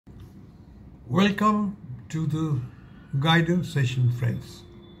Welcome to the guidance session, friends.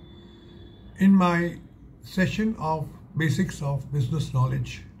 In my session of Basics of Business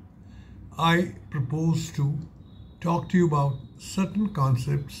Knowledge, I propose to talk to you about certain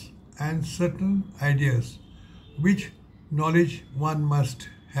concepts and certain ideas which knowledge one must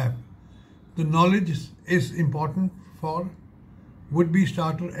have. The knowledge is important for would-be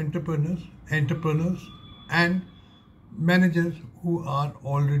starter entrepreneurs and managers who are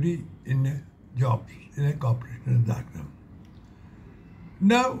already in a jobs in a corporation background.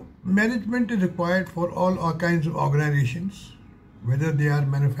 Now, management is required for all kinds of organizations, whether they are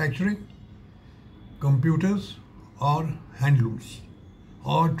manufacturing, computers, or handlooms,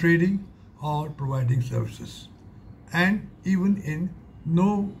 or trading, or providing services, and even in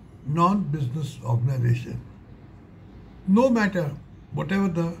no non-business organization. No matter whatever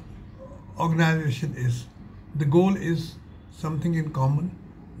the organization is, the goal is something in common,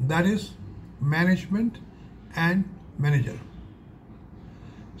 that is management and manager.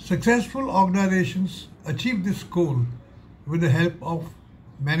 Successful organizations achieve this goal with the help of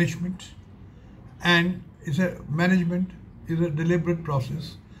management, and management is a deliberate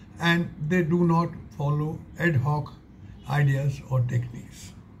process, and they do not follow ad hoc ideas or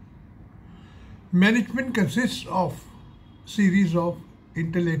techniques. Management consists of series of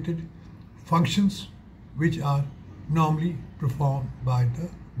interrelated functions which are normally performed by the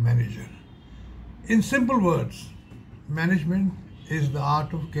manager. In simple words, management is the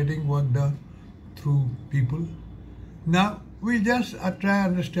art of getting work done through people. Now, we just try to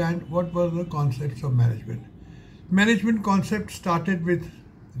understand what were the concepts of management. Management concept started with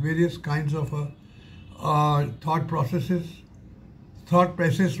various kinds of thought processes. Thought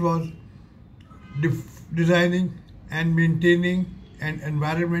process was designing and maintaining an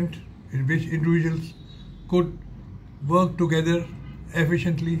environment in which individuals could work together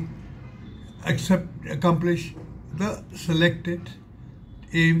efficiently, accomplish the selected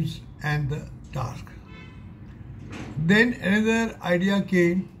aims and the task. Then another idea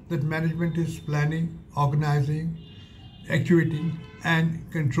came that management is planning, organizing, actuating, and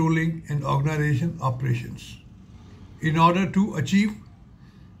controlling an organization operations in order to achieve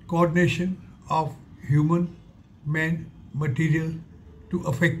coordination of human, man, material to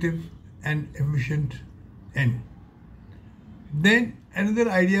effective and efficient end. Then another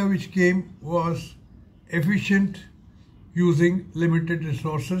idea which came was efficient using limited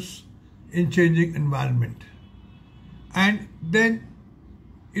resources in changing environment. And then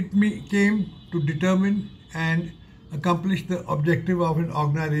it came to determine and accomplish the objective of an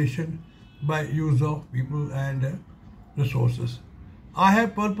organization by use of people and resources. I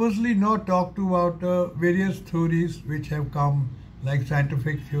have purposely not talked about various theories which have come, like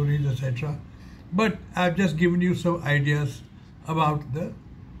scientific theories, etc. But I've just given you some ideas about the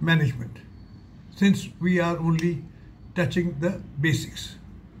management, since we are only touching the basics.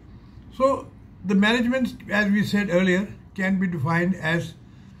 So the management, as we said earlier, can be defined as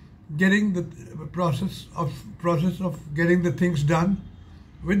getting the process of getting the things done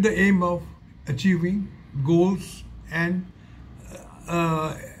with the aim of achieving goals and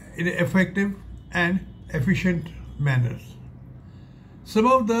in effective and efficient manners. Some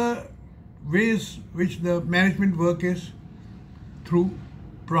of the ways which the management work is through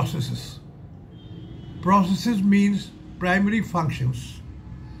processes. Processes means primary functions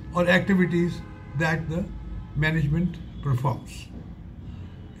or activities that the management performs.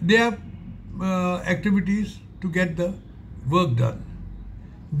 They are activities to get the work done.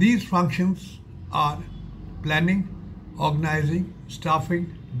 These functions are planning, organizing,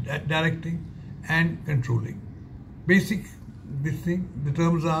 staffing, directing, and controlling. Basic the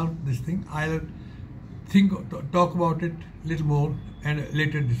terms are this thing. I'll talk about it a little more and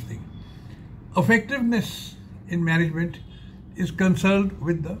later this thing. Effectiveness in management is concerned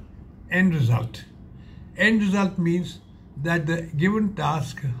with the end result. End result means that the given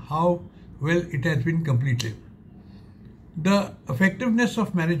task, how well it has been completed. The effectiveness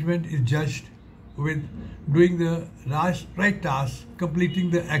of management is judged with doing the right task, completing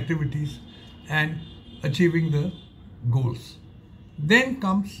the activities, and achieving the goals. Then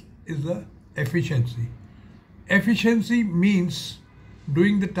comes is the efficiency. Efficiency means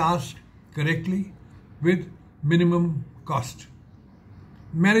doing the task correctly with minimum cost.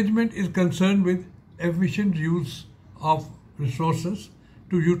 Management is concerned with efficient use of resources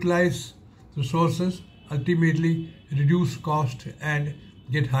to utilize resources, ultimately reduce cost and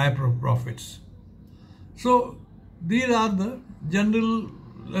get higher profits. So these are the general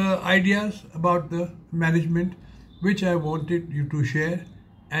ideas about the management which I wanted you to share.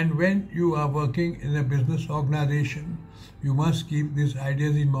 And when you are working in a business organization, you must keep these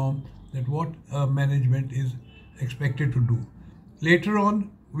ideas in mind that what management is expected to do. Later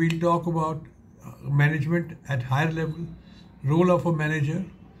on, we'll talk about management at higher level, role of a manager,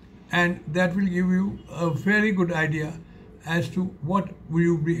 and that will give you a very good idea as to what will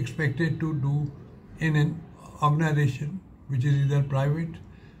you be expected to do in an organization which is either private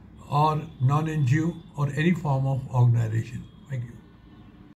or non-NGO or any form of organization. Thank you.